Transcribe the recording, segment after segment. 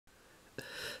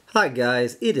Hi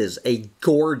guys, it is a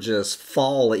gorgeous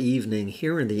fall evening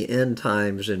here in the End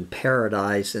Times in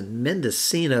Paradise in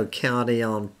Mendocino County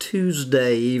on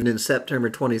Tuesday evening, September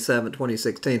 27,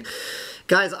 2016.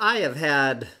 Guys, I have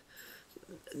had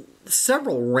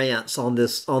several rants on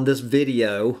this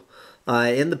video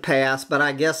in the past, but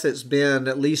I guess it's been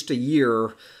at least a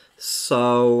year,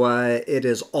 so it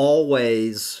is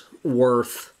always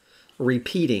worth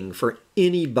repeating for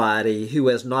anybody who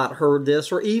has not heard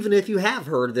this, or even if you have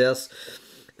heard this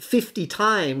 50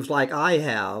 times like I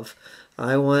have.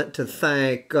 I want to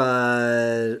thank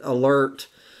alert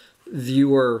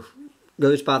viewer,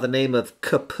 goes by the name of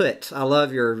Kaput. I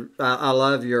love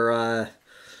your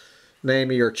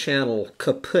name of your channel,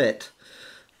 Kaput.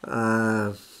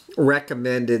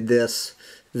 Recommended this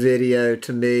video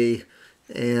to me,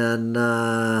 and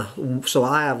so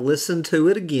I have listened to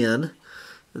it again.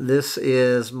 This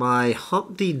is my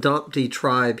Humpty Dumpty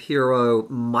tribe hero,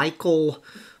 Michael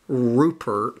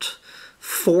Ruppert,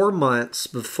 4 months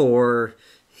before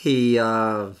he,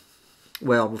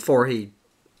 before he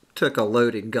took a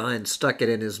loaded gun, stuck it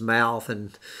in his mouth,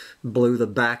 and blew the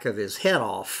back of his head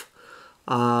off.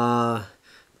 But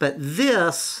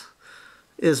this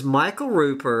is Michael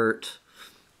Ruppert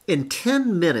in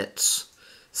 10 minutes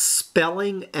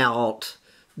spelling out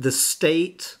the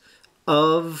state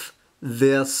of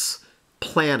this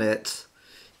planet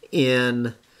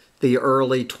in the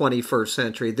early 21st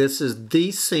century. This is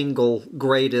the single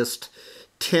greatest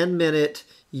 10-minute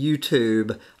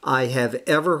YouTube I have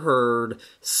ever heard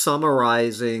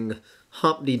summarizing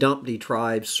Humpty Dumpty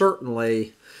tribe,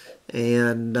 certainly.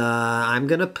 And I'm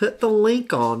going to put the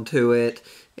link onto it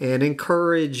and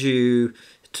encourage you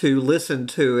to listen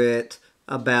to it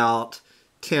about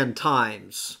 10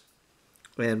 times.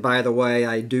 And by the way,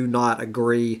 I do not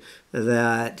agree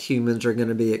that humans are going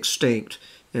to be extinct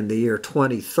in the year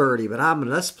 2030. But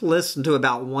let's listen to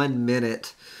about 1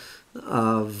 minute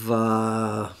of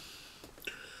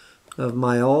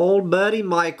my old buddy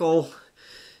Michael.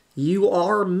 You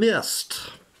are missed.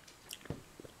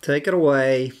 Take it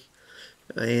away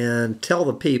and tell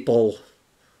the people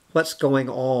what's going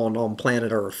on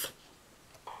planet Earth.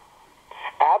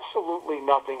 Absolutely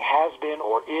nothing has been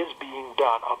or is being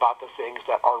done about the things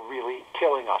that are really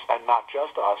killing us, and not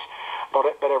just us, but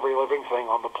every living thing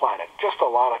on the planet. Just a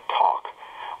lot of talk.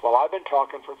 Well, I've been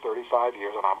talking for 35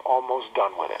 years, and I'm almost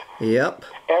done with it. Yep.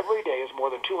 Every day, as more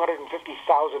than 250,000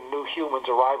 new humans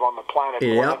arrive on the planet,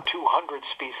 more than 200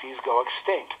 species go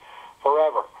extinct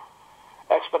forever.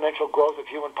 Exponential growth of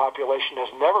human population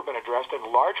has never been addressed, in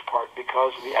large part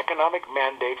because the economic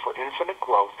mandate for infinite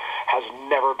growth has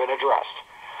never been addressed.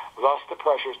 Thus, the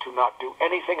pressures to not do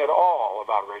anything at all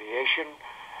about radiation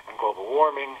and global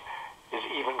warming is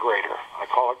even greater. I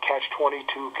call it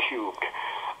catch-22 cubed.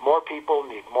 More people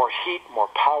need more heat, more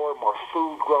power, more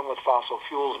food grown with fossil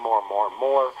fuels, more.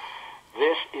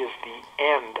 This is the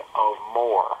end of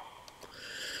more.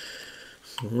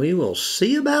 We will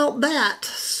see about that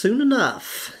soon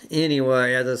enough.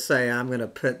 Anyway, as I say, I'm going to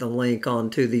put the link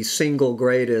onto the single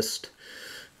greatest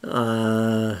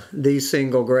 10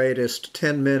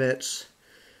 minutes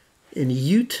in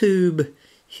YouTube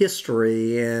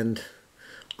history. And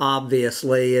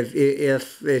obviously,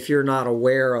 if you're not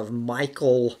aware of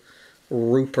Michael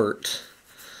Ruppert,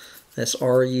 that's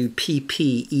R-U-P-P-E-R-T,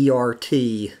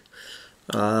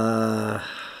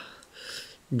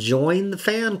 join the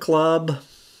fan club.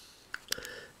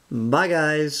 Bye,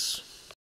 guys.